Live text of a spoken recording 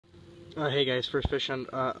Hey guys, first fish on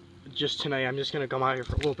just tonight. I'm just gonna come out here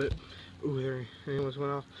for a little bit. Ooh, there almost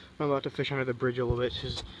went off. I'm about to fish under the bridge a little bit.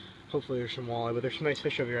 Just hopefully there's some walleye, but there's some nice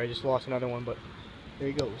fish over here. I just lost another one, but there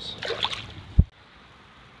he goes.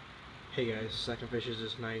 Hey guys, second fish is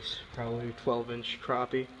this nice, probably 12-inch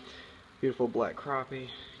crappie. Beautiful black crappie.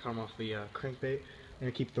 Caught him off the crankbait. I'm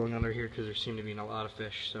gonna keep throwing under here because there seem to be a lot of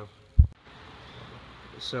fish.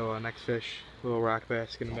 So next fish, little rock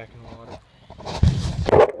bass, getting back in the water.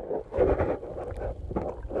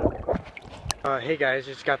 Hey guys,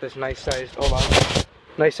 just got this nice sized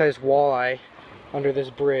walleye under this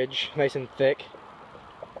bridge, nice and thick.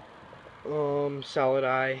 Solid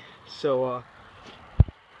eye. So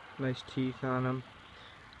nice teeth on him.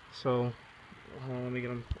 So let me get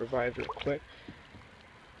him revived real quick.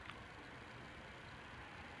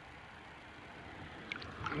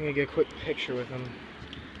 I'm gonna get a quick picture with him.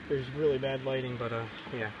 There's really bad lighting, but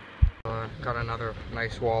yeah. Got another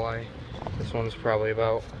nice walleye. This one's probably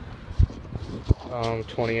about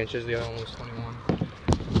 20 inches, the other one was 21.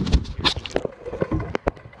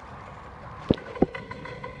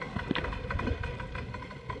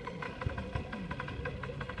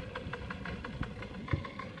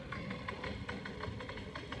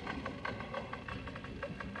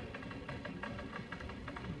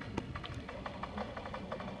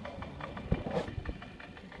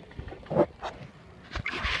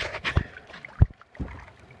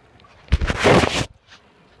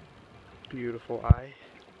 Beautiful eye.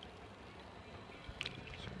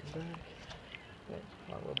 Back.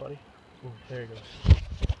 Come on, little buddy. Ooh, there he goes.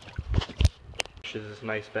 This is this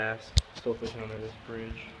nice bass. Still fishing under this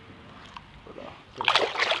bridge. But,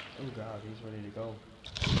 oh god, he's ready to go.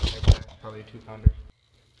 Probably a 2-pounder.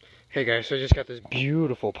 Hey guys, so I just got this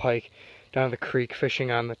beautiful pike down the creek fishing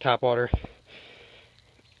on the top water.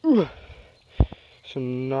 Ooh,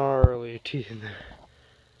 some gnarly teeth in there.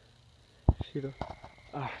 See the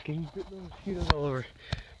getting mosquitoes all over.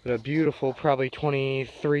 But a beautiful, probably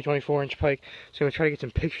 23, 24-inch pike. So I'm gonna try to get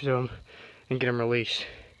some pictures of him and get him released.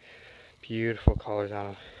 Beautiful colors on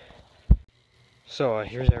him. So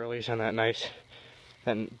here's that release on that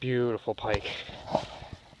beautiful pike.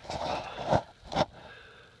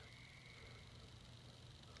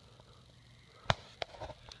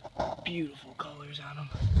 Beautiful colors on him.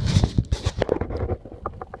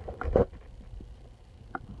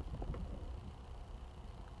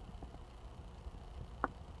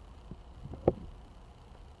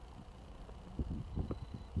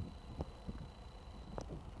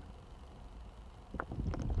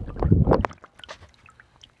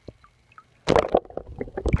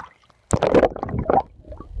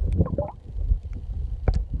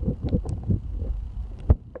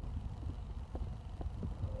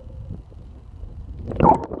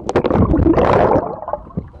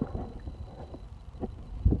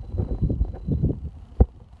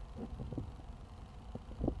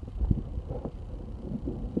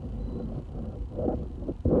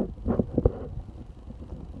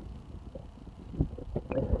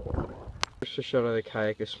 First fish out of the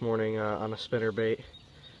kayak this morning on a spinnerbait.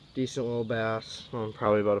 Decent little bass,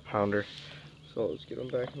 probably about a pounder. So let's get him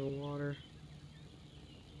back in the water.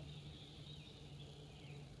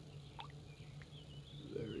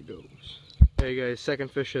 There he goes. Hey guys,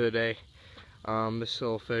 second fish of the day. This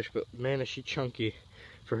little fish, but man is she chunky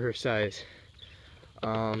for her size.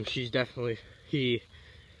 She's definitely, he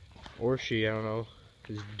or she, I don't know,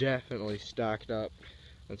 is definitely stocked up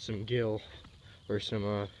on some gill or some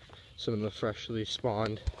of the freshly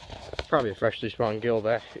spawned, probably a freshly spawned gill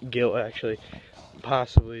actually,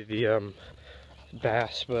 possibly the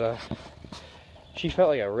bass, but she felt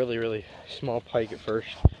like a really small pike at first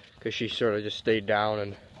because she sort of just stayed down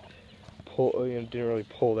and didn't really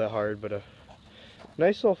pull that hard, but a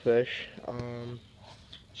nice little fish.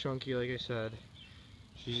 Chunky, like I said.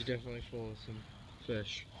 She's definitely full of some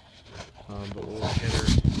fish, but we'll get her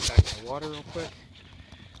back in the water real quick.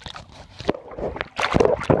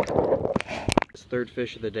 It's third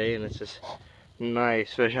fish of the day, and it's this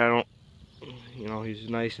nice fish. He's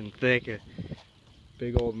nice and thick, a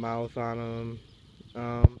big old mouth on him.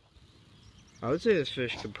 I would say this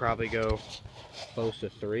fish could probably go close to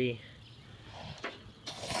 3,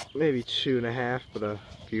 maybe 2.5, but a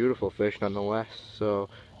beautiful fish nonetheless. So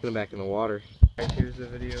get him back in the water. Alright, here's the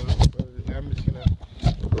video. I'm just gonna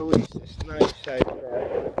release this nice size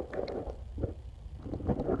crab.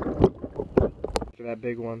 That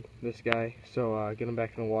big one, this guy. So get him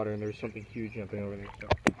back in the water, and there's something huge jumping over there. So.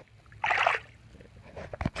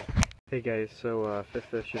 Hey guys, so fifth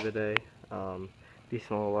fish of the day.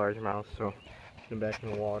 Decent little largemouth. So get him back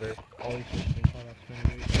in the water. All these fish have been caught off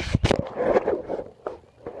spinnerbait.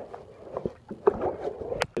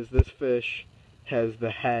 This fish has the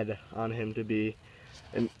head on him to be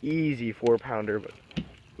an easy 4-pounder, but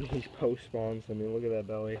he's post spawns. I mean, look at that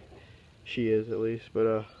belly. She is, at least,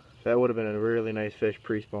 but that would have been a really nice fish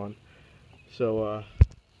pre-spawn. So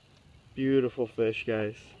beautiful fish,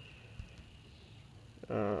 guys.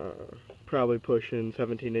 Probably pushing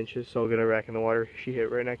 17 inches, so I'll get her back in the water. She hit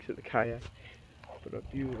right next to the kayak, but a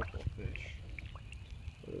beautiful fish.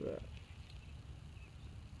 Look at that.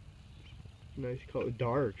 Nice color,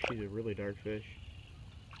 dark. She's a really dark fish.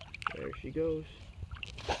 There she goes.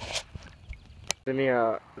 Then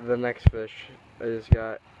the next fish I just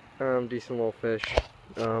got, decent little fish.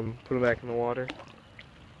 Put him back in the water.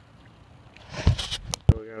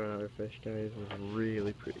 So we got another fish, guys, with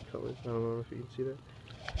really pretty colors. I don't know if you can see that.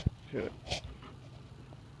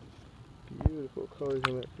 Beautiful colors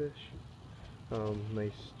on that fish.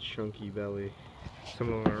 Nice chunky belly.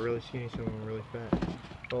 Some of them are really skinny, some of them are really fat.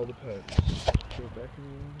 All depends. Go back in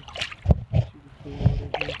the water. See the cool water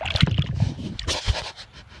here.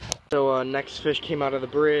 So next fish came out of the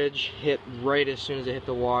bridge, hit right as soon as it hit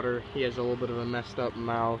the water. He has a little bit of a messed up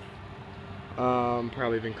mouth.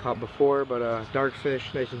 Probably been caught before, but dark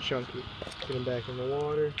fish, nice and chunky. Get him back in the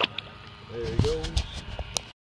water. There he goes.